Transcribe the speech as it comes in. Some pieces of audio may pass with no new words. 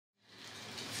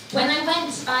When I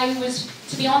went,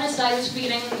 to be honest, I was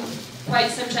feeling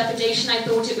quite some trepidation. I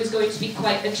thought it was going to be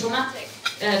quite a traumatic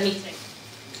meeting.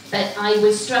 But I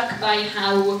was struck by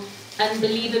how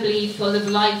unbelievably full of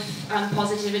life and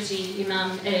positivity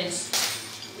Imam is.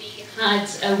 We had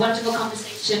a wonderful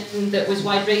conversation that was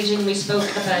wide-ranging. We spoke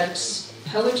about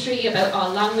poetry, about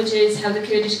our languages, how the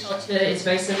Kurdish culture is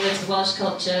very similar to the Welsh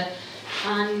culture.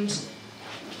 And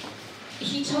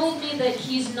he told me that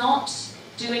he's not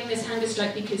doing this hunger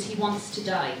strike because he wants to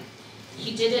die.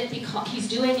 He did it because he's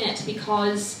doing it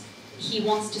because he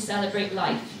wants to celebrate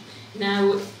life.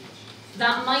 Now,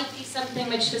 that might be something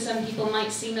which for some people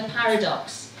might seem a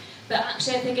paradox, but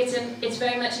actually I think it's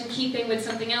very much in keeping with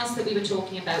something else that we were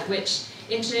talking about, which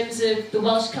in terms of the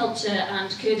Welsh culture and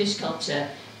Kurdish culture,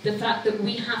 the fact that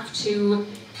we have to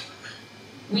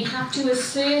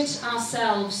assert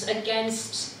ourselves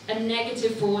against a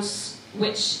negative force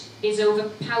which is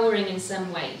overpowering in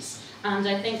some ways. And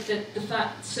I think that the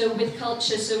fact, so with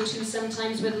culture, so too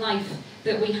sometimes with life,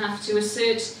 that we have to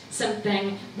assert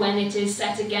something when it is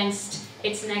set against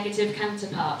its negative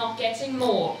counterpart. Not getting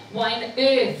more. Why on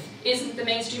earth isn't the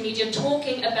mainstream media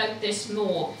talking about this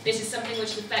more? This is something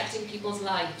which is affecting people's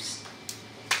lives.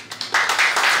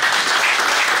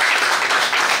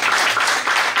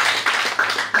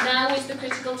 Now is the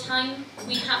critical time.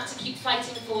 We have to keep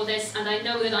fighting for this, and I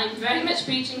know that I'm very much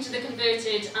preaching to the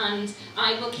converted, and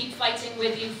I will keep fighting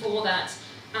with you for that.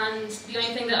 And the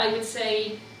only thing that I would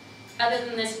say, other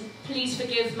than this, please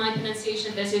forgive my pronunciation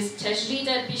of this, is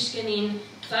Tajrida Bishkanin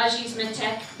Fajis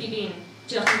Metek Bibin.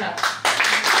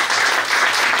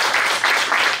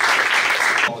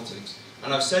 Politics.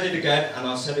 And I've said it again, and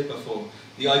I've said it before.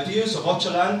 The ideas of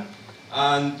Öcalan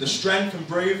and the strength and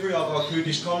bravery of our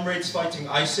Kurdish comrades fighting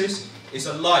ISIS is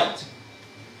a light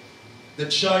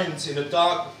that shines in a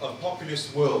dark,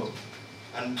 populist world.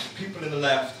 And people in the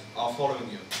left are following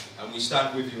you, and we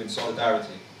stand with you in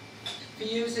solidarity. For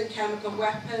using chemical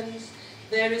weapons,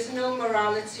 there is no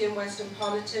morality in Western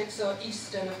politics, or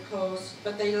Eastern of course,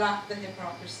 but they lack the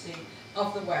hypocrisy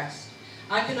of the West.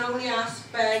 I can only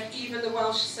beg even the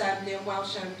Welsh Assembly and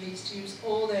Welsh MPs to use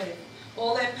all their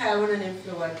power and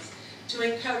influence to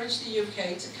encourage the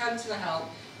UK to come to the help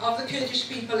of the Kurdish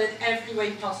people in every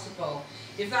way possible.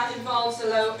 If that involves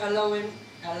allowing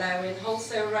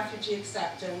wholesale refugee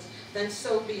acceptance, then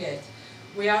so be it.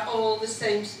 We are all the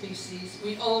same species,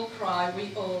 we all cry,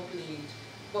 we all bleed.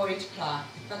 Boyd Clark.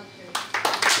 Thank you.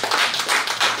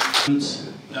 And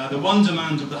the one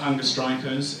demand of the hunger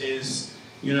strikers is,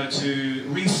 to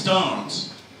restart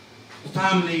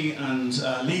family and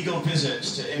legal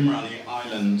visits to Imrali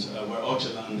Island, where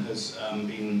Öcalan has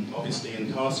been obviously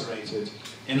incarcerated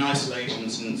in isolation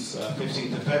since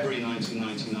 15th of February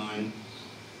 1999.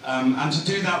 And to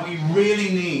do that, we really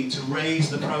need to raise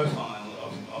the profile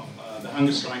of the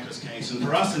hunger strikers case. And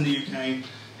for us in the UK,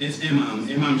 it's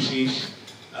Imam Sis.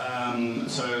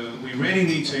 So we really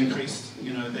need to increase,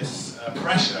 this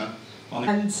pressure on.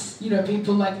 And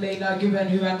people like Leyla Güven,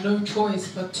 who had no choice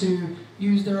but to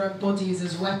use their own bodies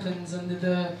as weapons under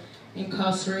the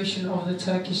incarceration of the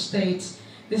Turkish state.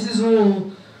 This is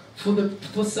all for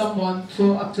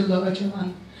Abdullah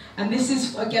Öcalan. And this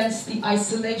is against the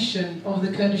isolation of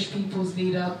the Kurdish people's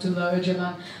leader, Abdullah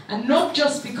Öcalan. And not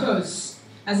just because,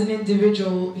 as an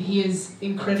individual, he is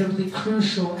incredibly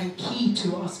crucial and key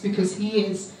to us, because he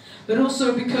is, but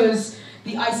also because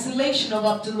the isolation of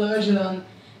Abdullah Öcalan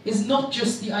is not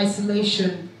just the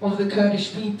isolation of the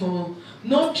Kurdish people,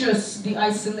 not just the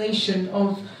isolation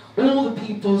of all the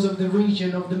peoples of the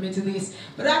region of the Middle East,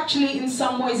 but actually in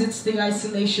some ways it's the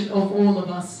isolation of all of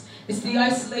us. It's the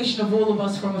isolation of all of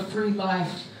us from a free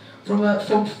life,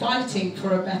 from fighting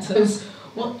for a better. Because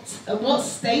what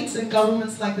states and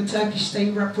governments like the Turkish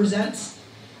state represents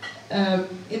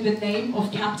in the name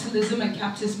of capitalism and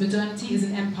capitalist modernity is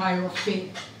an empire of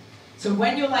fear. So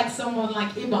when you're like someone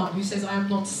like Imam, who says, I am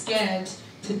not scared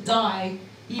to die,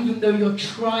 even though you're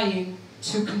trying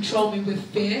to control me with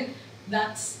fear,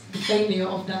 that's the failure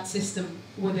of that system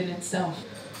within itself.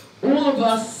 All of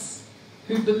us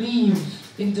who believe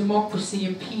in democracy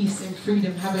and peace and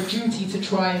freedom have a duty to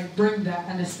try and bring that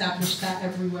and establish that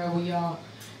everywhere we are.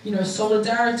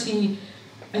 Solidarity,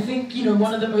 I think,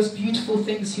 one of the most beautiful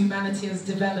things humanity has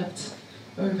developed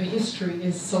over history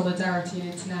is solidarity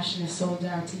and internationalist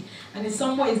solidarity. And in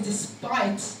some ways,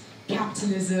 despite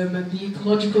capitalism and the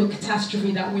ecological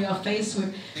catastrophe that we are faced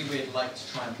with, I think we'd like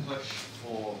to try and push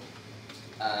for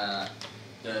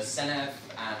the Senate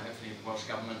and hopefully the Welsh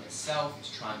Government itself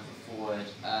to try and put forward,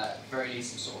 at the very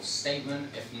least, some sort of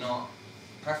statement, if not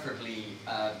preferably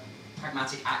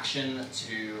pragmatic action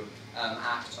to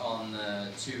act on the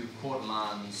two core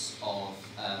demands of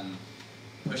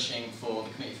pushing for the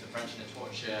Committee for the Prevention of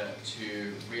Torture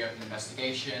to reopen an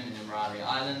investigation in Imrali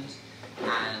Island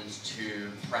and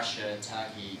to pressure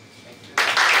Turkey. Thank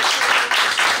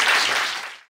you.